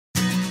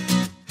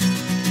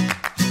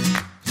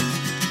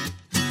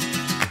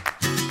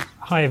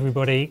Hi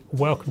everybody,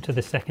 welcome to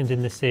the second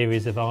in the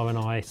series of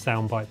R&I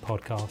Soundbite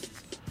podcasts.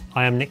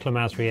 I am Nick Le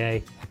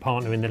Masurirer, a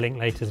partner in the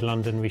Linklaters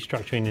London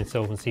Restructuring and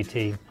Insolvency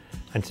team,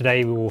 and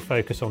today we will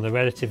focus on the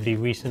relatively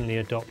recently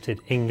adopted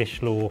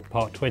English Law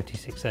Part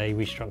 26A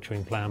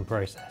restructuring plan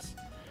process.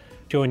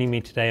 Joining me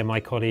today are my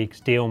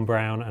colleagues Dionne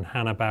Brown and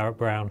Hannah Barrett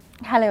Brown.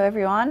 Hello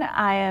everyone,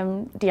 I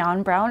am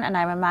Dionne Brown and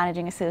I'm a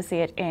managing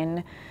associate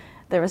in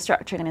the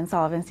Restructuring and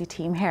Insolvency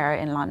team here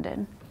in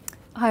London.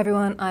 Hi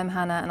everyone, I'm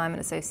Hannah and I'm an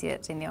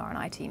associate in the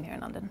R&I team here in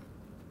London.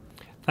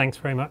 Thanks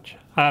very much.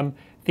 The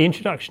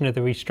introduction of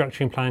the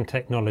restructuring plan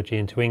technology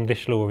into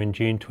English law in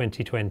June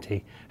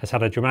 2020 has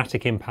had a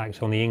dramatic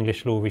impact on the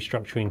English law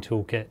restructuring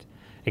toolkit,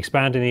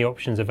 expanding the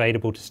options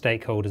available to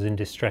stakeholders in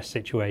distressed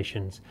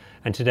situations.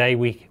 And today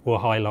we will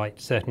highlight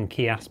certain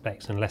key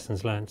aspects and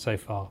lessons learned so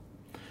far.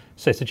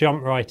 So to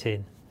jump right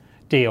in,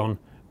 Dionne,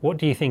 what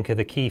do you think are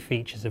the key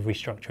features of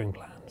restructuring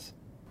plans?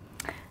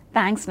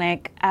 Thanks,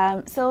 Nick.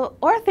 So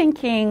our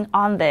thinking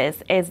on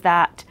this is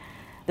that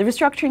the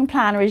restructuring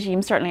plan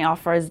regime certainly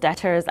offers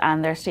debtors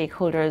and their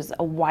stakeholders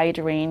a wide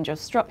range of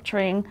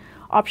structuring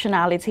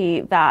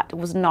optionality that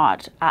was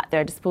not at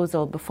their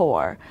disposal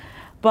before.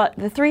 But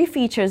the three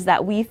features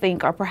that we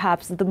think are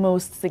perhaps the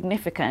most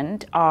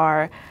significant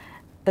are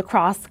the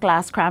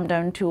cross-class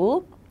cram-down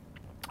tool,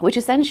 which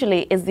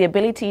essentially is the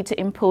ability to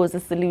impose a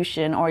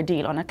solution or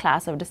deal on a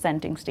class of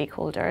dissenting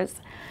stakeholders,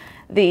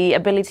 the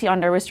ability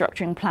under a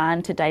restructuring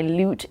plan to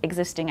dilute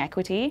existing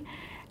equity,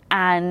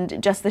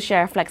 and just the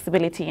sheer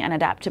flexibility and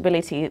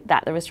adaptability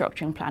that the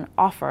restructuring plan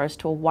offers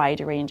to a wide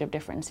range of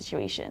different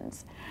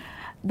situations.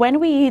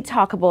 When we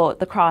talk about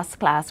the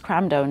cross-class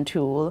cram-down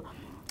tool,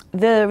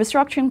 the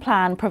restructuring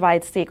plan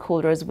provides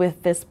stakeholders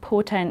with this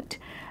potent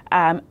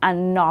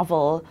and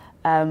novel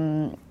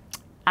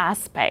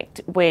aspect,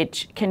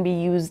 which can be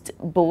used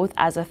both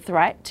as a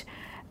threat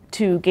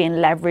to gain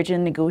leverage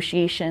in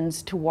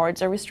negotiations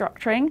towards a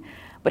restructuring,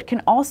 but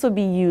can also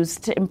be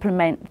used to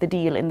implement the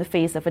deal in the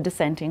face of a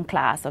dissenting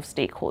class of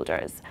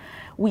stakeholders.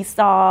 We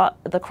saw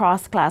the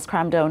cross-class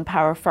cram-down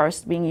power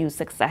first being used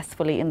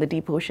successfully in the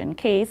Deep Ocean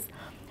case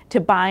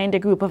to bind a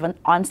group of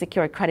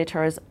unsecured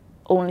creditors,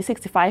 only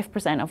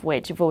 65% of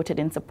which voted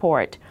in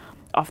support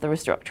of the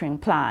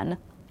restructuring plan.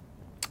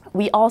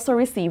 We also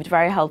received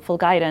very helpful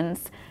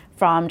guidance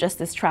from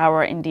Justice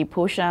Trower in Deep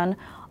Ocean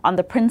on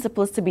the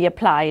principles to be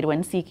applied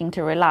when seeking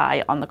to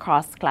rely on the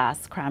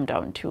cross-class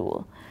cram-down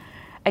tool.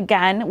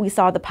 Again, we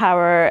saw the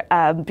power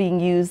being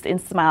used in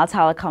Smile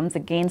Telecoms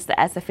against the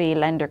SFA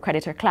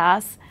lender-creditor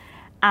class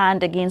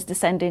and against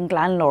dissenting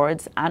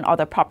landlords and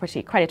other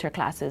property creditor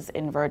classes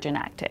in Virgin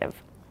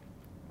Active.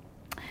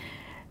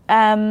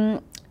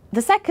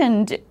 The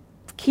second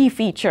key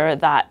feature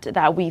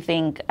that we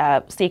think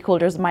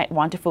stakeholders might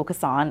want to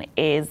focus on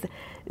is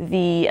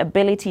the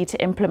ability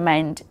to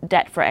implement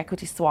debt for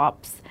equity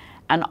swaps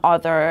and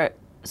other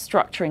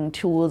structuring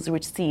tools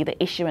which see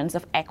the issuance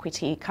of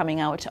equity coming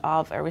out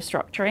of a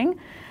restructuring.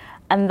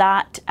 And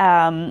that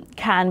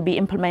can be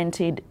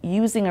implemented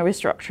using a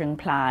restructuring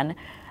plan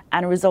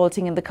and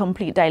resulting in the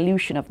complete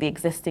dilution of the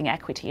existing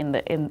equity in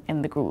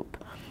the group.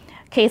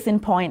 Case in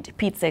point,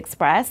 Pizza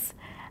Express.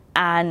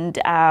 And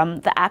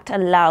the Act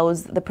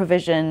allows the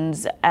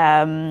provisions,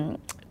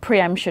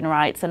 preemption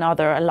rights and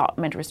other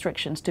allotment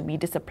restrictions to be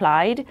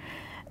disapplied,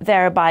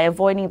 thereby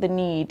avoiding the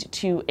need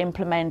to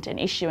implement an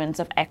issuance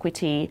of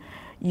equity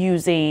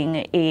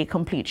using a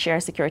complete share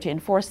security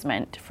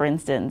enforcement, for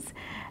instance.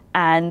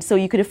 And so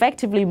you could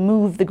effectively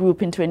move the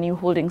group into a new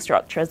holding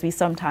structure, as we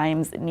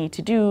sometimes need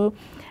to do,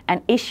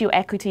 and issue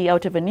equity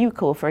out of a new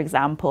co, for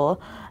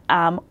example,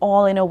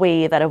 all in a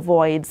way that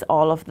avoids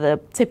all of the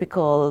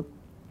typical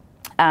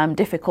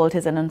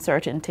difficulties and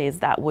uncertainties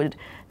that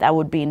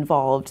would be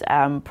involved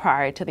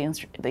prior to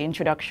the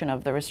introduction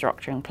of the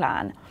restructuring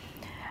plan.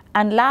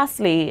 And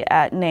lastly,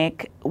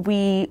 Nick,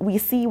 we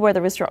see where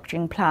the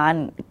restructuring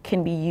plan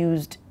can be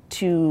used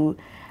to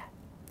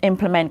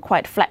implement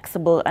quite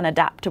flexible and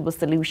adaptable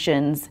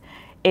solutions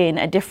in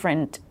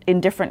different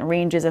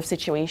ranges of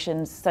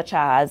situations, such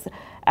as,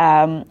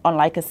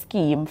 unlike a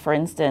scheme, for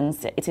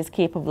instance, it is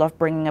capable of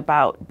bringing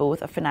about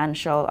both a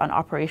financial and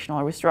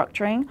operational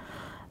restructuring.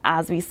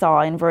 As we saw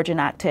in Virgin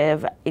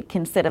Active, it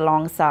can sit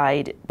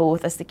alongside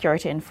both a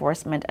security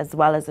enforcement as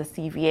well as a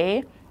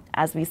CVA,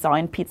 as we saw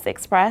in Pizza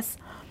Express.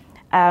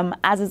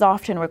 As is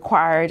often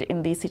required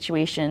in these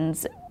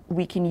situations,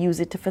 we can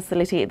use it to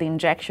facilitate the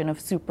injection of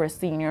super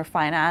senior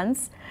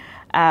finance,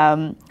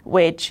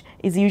 which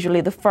is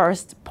usually the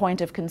first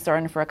point of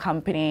concern for a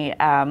company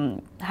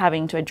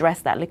having to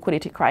address that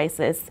liquidity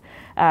crisis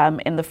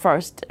in the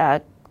first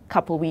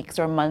couple weeks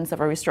or months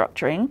of a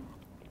restructuring.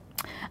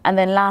 And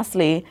then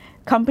lastly,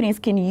 companies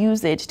can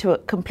use it to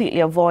completely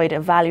avoid a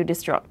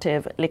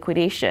value-destructive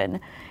liquidation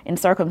in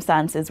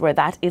circumstances where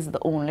that is the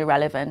only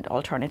relevant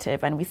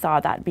alternative. And we saw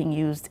that being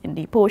used in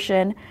Deep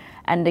Ocean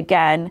and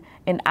again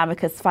in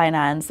Amicus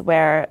Finance,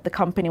 where the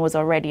company was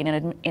already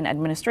in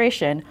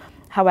administration.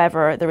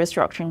 However, the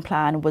restructuring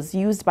plan was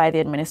used by the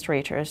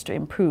administrators to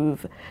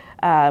improve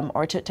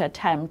or to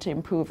attempt to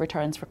improve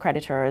returns for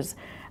creditors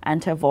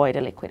and to avoid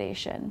a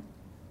liquidation.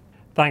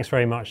 Thanks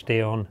very much,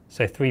 Dionne.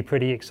 So 3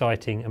 pretty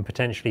exciting and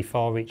potentially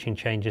far-reaching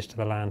changes to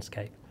the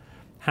landscape.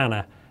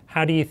 Hannah,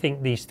 how do you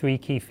think these 3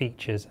 key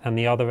features and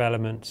the other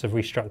elements of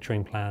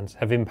restructuring plans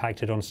have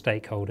impacted on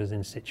stakeholders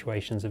in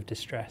situations of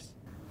distress?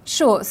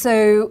 Sure.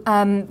 So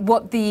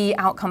what the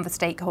outcome for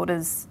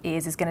stakeholders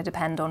is going to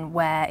depend on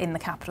where in the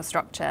capital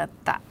structure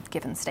that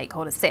given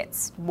stakeholder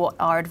sits. What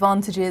are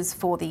advantages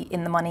for the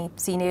in-the-money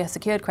senior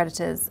secured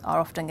creditors are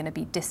often going to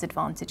be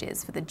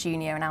disadvantages for the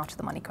junior and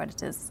out-of-the-money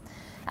creditors,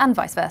 and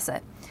vice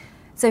versa.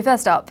 So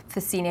first up,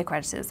 for senior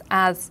creditors,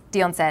 as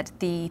Dionne said,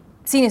 the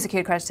senior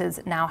secured creditors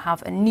now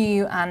have a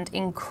new and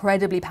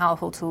incredibly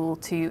powerful tool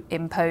to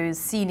impose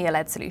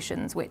senior-led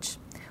solutions, which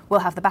will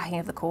have the backing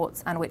of the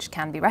courts and which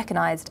can be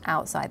recognised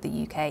outside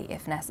the UK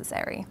if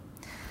necessary.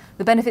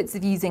 The benefits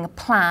of using a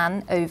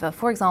plan over,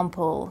 for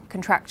example,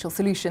 contractual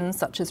solutions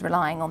such as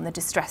relying on the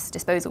distress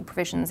disposal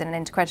provisions in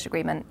an intercreditor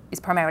agreement is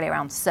primarily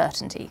around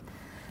certainty.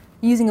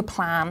 Using a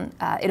plan,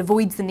 it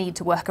avoids the need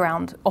to work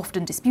around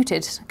often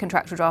disputed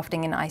contractual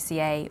drafting in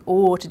ICA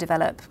or to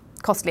develop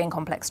costly and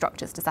complex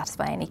structures to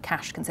satisfy any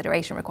cash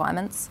consideration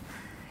requirements.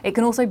 It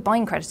can also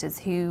bind creditors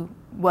who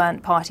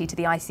weren't party to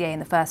the ICA in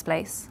the first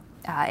place.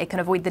 It can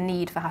avoid the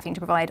need for having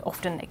to provide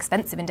often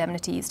expensive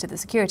indemnities to the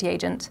security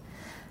agent.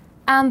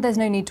 And there's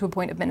no need to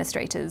appoint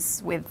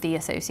administrators with the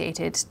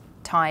associated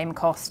time,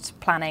 cost,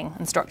 planning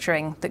and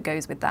structuring that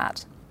goes with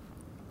that.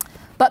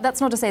 But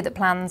that's not to say that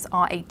plans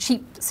are a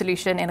cheap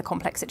solution in a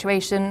complex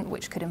situation,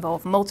 which could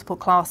involve multiple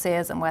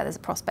classes and where there's a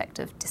prospect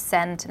of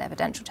dissent and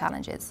evidential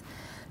challenges.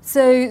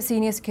 So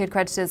senior secured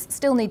creditors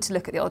still need to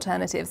look at the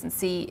alternatives and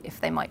see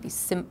if they might be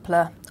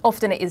simpler.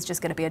 Often it is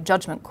just going to be a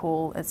judgment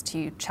call as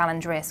to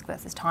challenge risk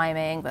versus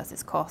timing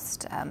versus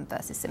cost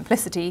versus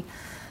simplicity.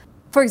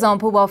 For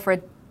example, while for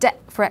a debt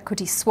for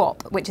equity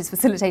swap, which is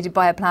facilitated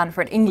by a plan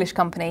for an English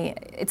company,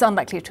 it's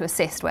unlikely to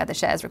assist where the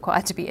shares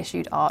required to be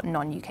issued are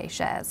non-UK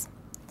shares.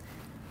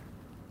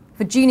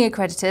 For junior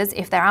creditors,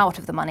 if they're out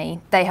of the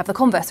money, they have the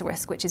converse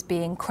risk, which is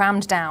being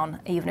crammed down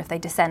even if they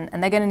dissent,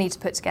 and they're going to need to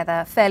put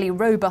together fairly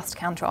robust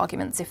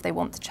counter-arguments if they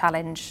want to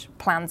challenge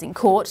plans in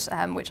court,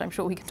 which I'm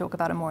sure we can talk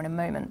about more in a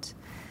moment.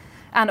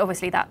 And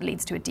obviously that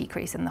leads to a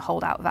decrease in the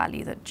holdout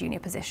value that junior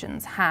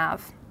positions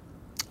have.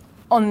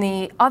 On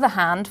the other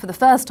hand, for the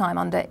first time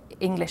under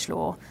English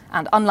law,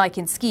 and unlike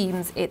in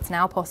schemes, it's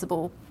now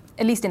possible,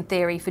 at least in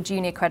theory, for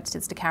junior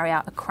creditors to carry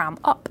out a cram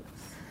up.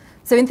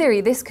 So in theory,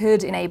 this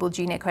could enable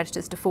junior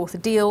creditors to force a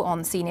deal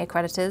on senior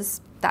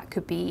creditors. That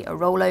could be a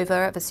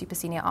rollover of a super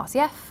senior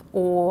RCF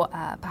or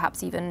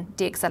perhaps even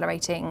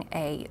deaccelerating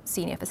a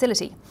senior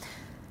facility.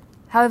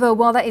 However,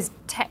 while that is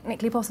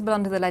technically possible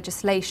under the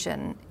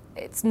legislation,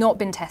 it's not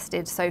been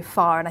tested so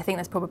far, and I think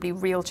there's probably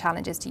real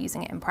challenges to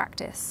using it in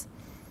practice.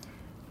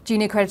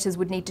 Junior creditors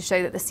would need to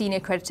show that the senior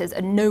creditors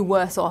are no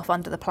worse off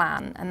under the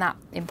plan, and that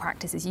in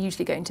practice is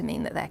usually going to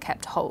mean that they're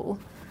kept whole.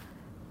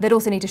 They'd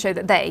also need to show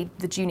that they,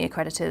 the junior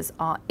creditors,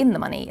 are in the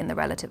money in the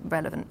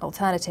relevant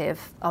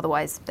alternative,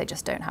 otherwise they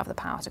just don't have the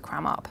power to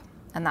cram up.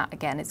 And that,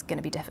 again, is going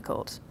to be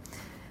difficult.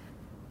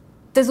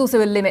 There's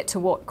also a limit to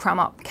what cram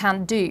up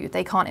can do.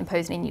 They can't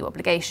impose any new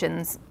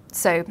obligations.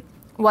 So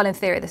while in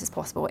theory this is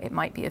possible, it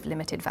might be of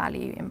limited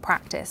value in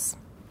practice.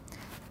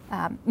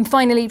 And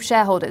finally,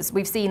 shareholders.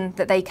 We've seen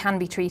that they can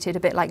be treated a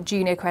bit like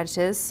junior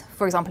creditors.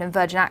 For example, in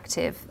Virgin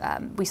Active,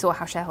 we saw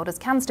how shareholders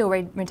can still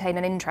retain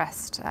an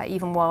interest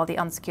even while the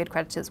unsecured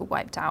creditors were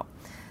wiped out.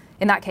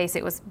 In that case,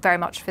 it was very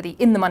much for the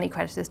in-the-money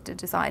creditors to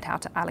decide how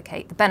to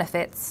allocate the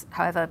benefits.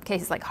 However,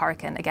 cases like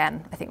Hurricane,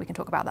 again, I think we can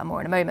talk about that more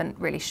in a moment,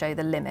 really show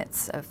the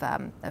limits of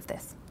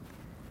this.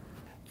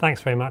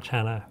 Thanks very much,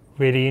 Hannah.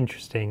 Really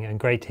interesting and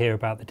great to hear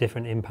about the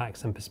different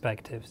impacts and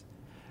perspectives.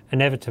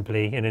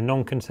 Inevitably, in a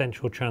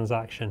non-consensual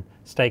transaction,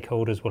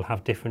 stakeholders will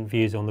have different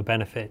views on the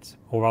benefits,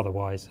 or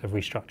otherwise, of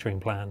restructuring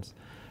plans.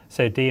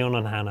 So Dionne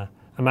and Hannah,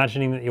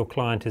 imagining that your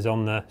client is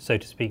on the, so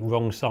to speak,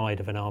 wrong side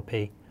of an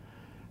RP,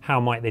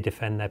 how might they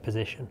defend their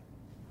position?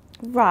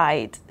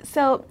 Right.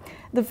 So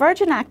the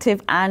Virgin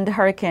Active and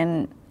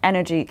Hurricane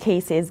Energy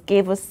cases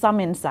gave us some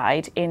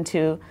insight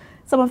into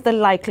some of the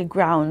likely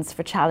grounds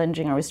for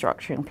challenging a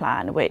restructuring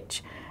plan,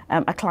 which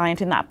a client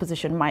in that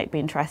position might be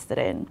interested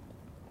in.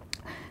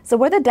 So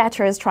where the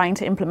debtor is trying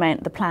to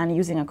implement the plan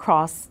using a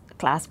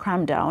cross-class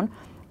cram-down,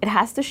 it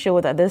has to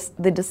show that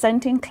the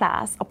dissenting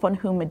class upon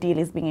whom a deal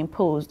is being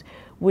imposed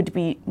would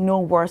be no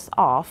worse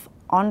off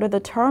under the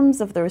terms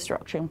of the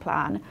restructuring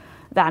plan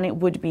than it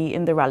would be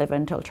in the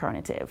relevant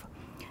alternative.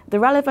 The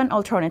relevant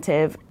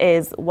alternative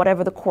is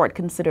whatever the court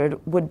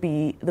considered would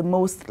be the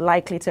most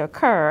likely to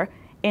occur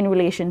in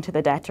relation to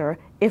the debtor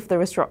if the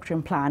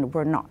restructuring plan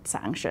were not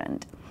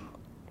sanctioned.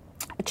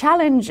 A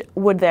challenge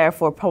would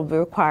therefore probably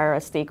require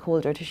a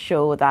stakeholder to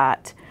show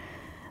that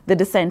the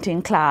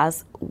dissenting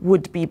class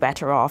would be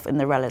better off in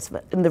the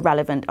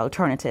relevant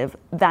alternative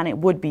than it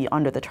would be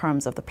under the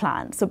terms of the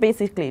plan. So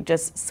basically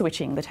just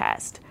switching the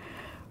test.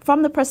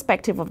 From the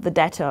perspective of the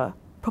debtor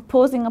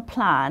proposing a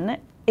plan,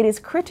 it is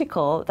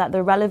critical that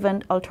the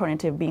relevant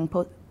alternative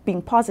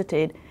being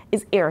posited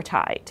is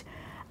airtight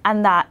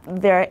and that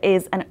there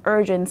is an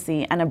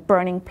urgency and a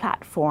burning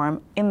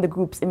platform in the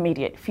group's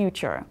immediate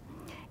future.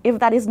 If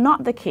that is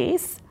not the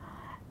case,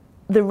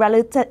 the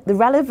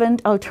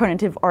relevant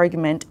alternative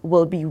argument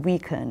will be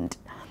weakened.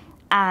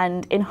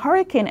 And in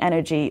hurricane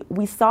energy,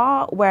 we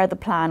saw where the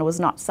plan was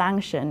not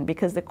sanctioned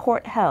because the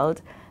court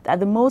held that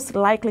the most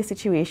likely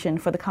situation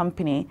for the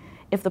company,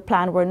 if the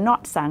plan were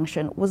not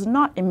sanctioned, was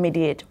not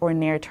immediate or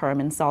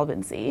near-term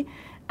insolvency,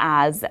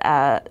 as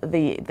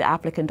the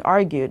applicant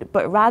argued,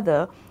 but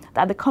rather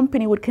that the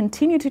company would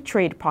continue to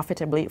trade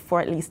profitably for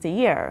at least a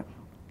year.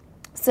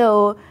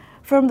 So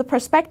from the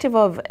perspective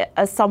of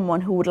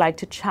someone who would like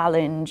to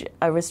challenge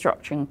a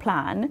restructuring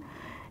plan,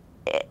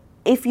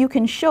 if you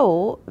can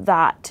show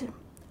that,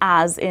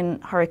 as in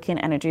hurricane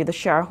energy, the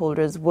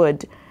shareholders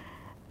would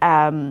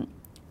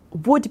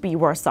be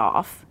worse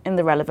off in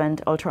the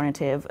relevant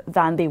alternative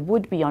than they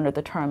would be under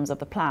the terms of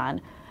the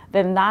plan,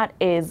 then that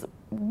is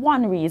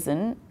one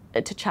reason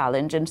to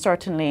challenge, and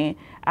certainly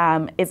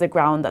is a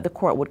ground that the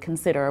court would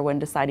consider when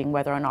deciding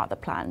whether or not the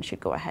plan should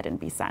go ahead and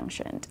be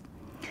sanctioned.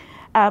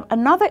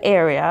 Another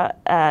area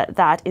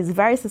that is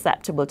very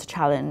susceptible to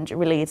challenge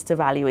relates to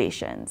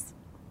valuations.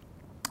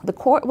 The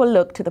court will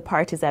look to the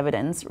parties'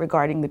 evidence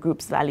regarding the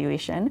group's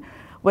valuation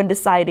when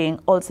deciding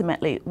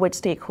ultimately which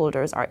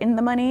stakeholders are in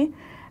the money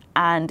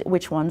and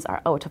which ones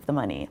are out of the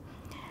money.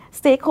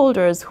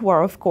 Stakeholders who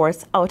are, of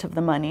course, out of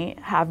the money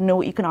have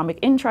no economic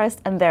interest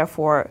and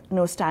therefore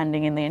no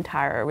standing in the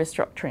entire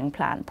restructuring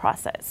plan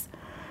process.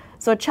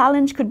 So a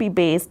challenge could be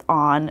based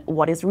on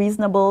what is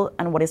reasonable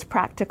and what is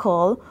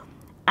practical,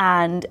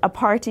 and a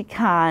party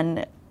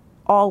can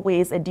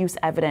always adduce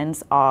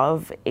evidence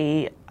of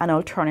an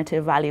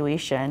alternative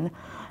valuation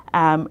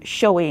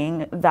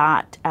showing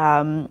that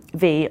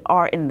they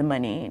are in the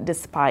money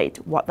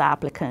despite what the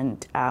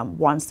applicant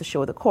wants to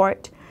show the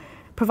court,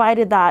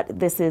 provided that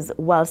this is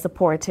well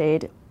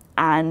supported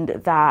and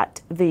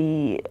that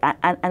the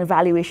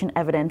valuation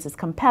evidence is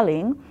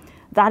compelling.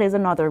 That is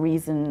another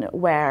reason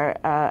where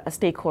a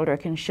stakeholder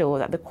can show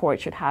that the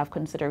court should have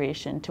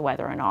consideration to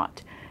whether or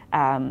not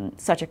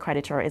such a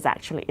creditor is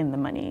actually in the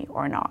money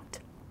or not.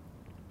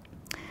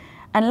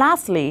 And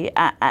lastly,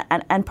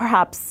 and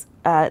perhaps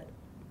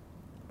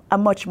a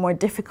much more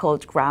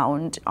difficult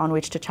ground on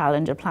which to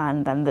challenge a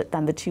plan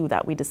than the two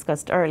that we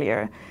discussed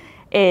earlier,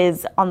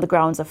 is on the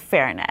grounds of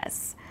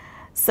fairness.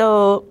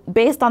 So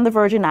based on the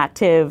Virgin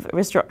Active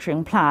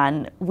restructuring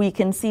plan, we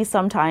can see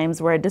sometimes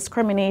where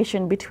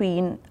discrimination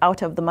between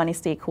out-of-the-money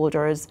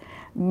stakeholders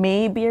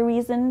may be a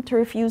reason to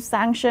refuse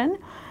sanction.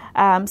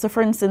 So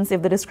for instance,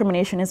 if the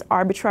discrimination is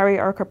arbitrary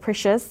or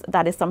capricious,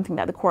 that is something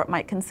that the court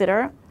might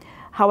consider.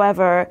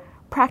 However,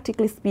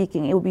 practically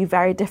speaking, it would be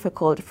very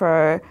difficult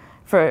for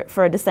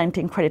a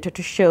dissenting creditor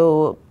to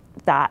show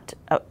that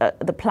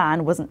the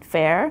plan wasn't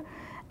fair.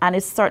 And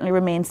it certainly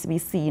remains to be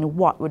seen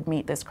what would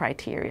meet this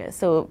criteria.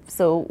 So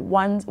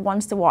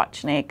one's to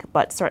watch, Nick,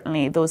 but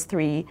certainly those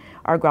three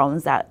are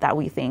grounds that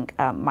we think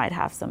might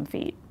have some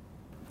feet.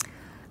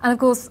 And of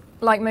course,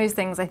 like most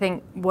things, I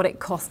think what it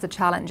costs to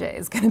challenge it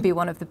is going to be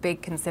one of the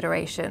big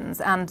considerations.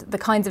 And the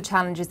kinds of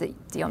challenges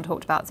that Dionne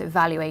talked about, so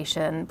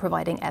valuation,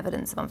 providing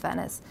evidence of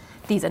unfairness,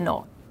 these are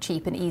not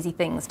cheap and easy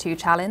things to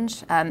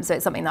challenge. So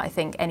it's something that I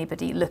think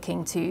anybody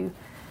looking to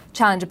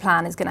challenge a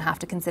plan is going to have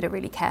to consider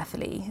really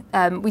carefully.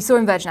 We saw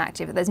in Virgin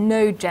Active that there's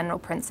no general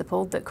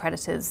principle that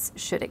creditors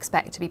should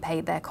expect to be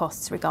paid their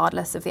costs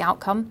regardless of the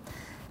outcome,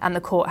 and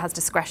the court has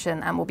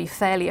discretion and will be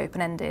fairly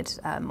open-ended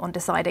on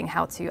deciding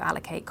how to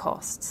allocate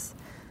costs.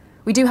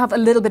 We do have a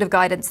little bit of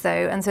guidance though,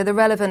 and so the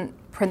relevant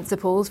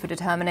principles for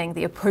determining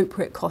the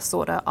appropriate cost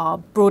order are,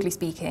 broadly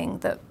speaking,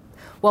 that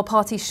while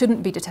parties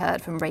shouldn't be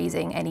deterred from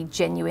raising any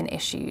genuine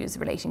issues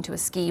relating to a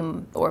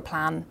scheme or a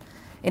plan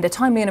in a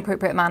timely and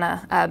appropriate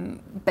manner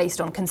based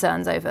on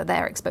concerns over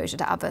their exposure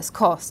to adverse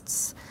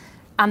costs,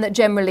 and that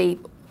generally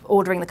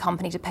ordering the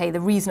company to pay the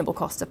reasonable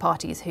costs to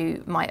parties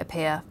who might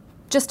appear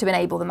just to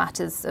enable the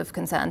matters of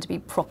concern to be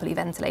properly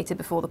ventilated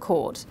before the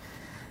court.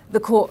 The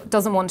court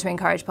doesn't want to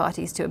encourage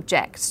parties to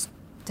object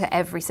to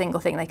every single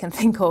thing they can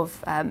think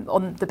of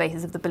on the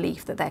basis of the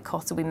belief that their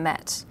costs will be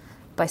met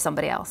by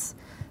somebody else.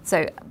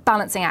 So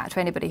balancing act for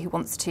anybody who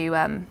wants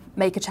to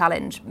make a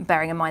challenge,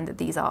 bearing in mind that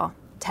these are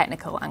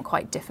technical and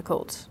quite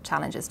difficult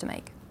challenges to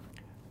make.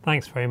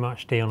 Thanks very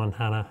much, Dionne and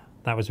Hannah.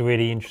 That was a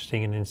really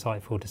interesting and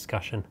insightful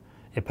discussion.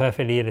 It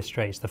perfectly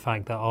illustrates the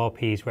fact that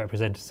RPs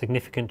represent a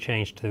significant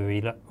change to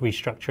the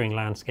restructuring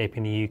landscape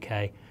in the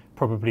UK,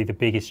 probably the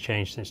biggest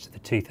change since the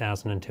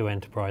 2002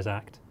 Enterprise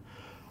Act.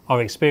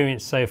 Our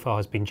experience so far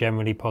has been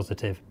generally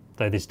positive,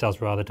 though this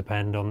does rather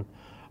depend on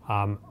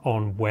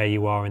where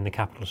you are in the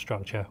capital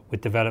structure,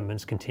 with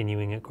developments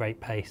continuing at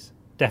great pace.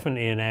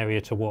 Definitely an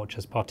area to watch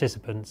as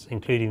participants,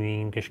 including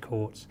the English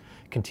courts,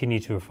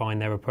 continue to refine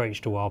their approach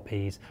to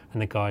RPs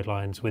and the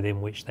guidelines within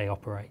which they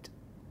operate.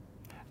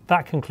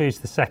 That concludes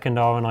the second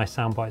R&I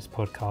Soundbites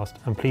podcast,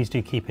 and please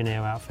do keep an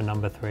ear out for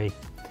number 3.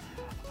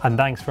 And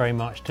thanks very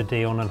much to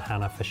Dionne and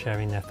Hannah for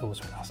sharing their thoughts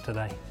with us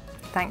today.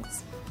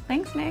 Thanks.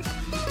 Thanks, Nick.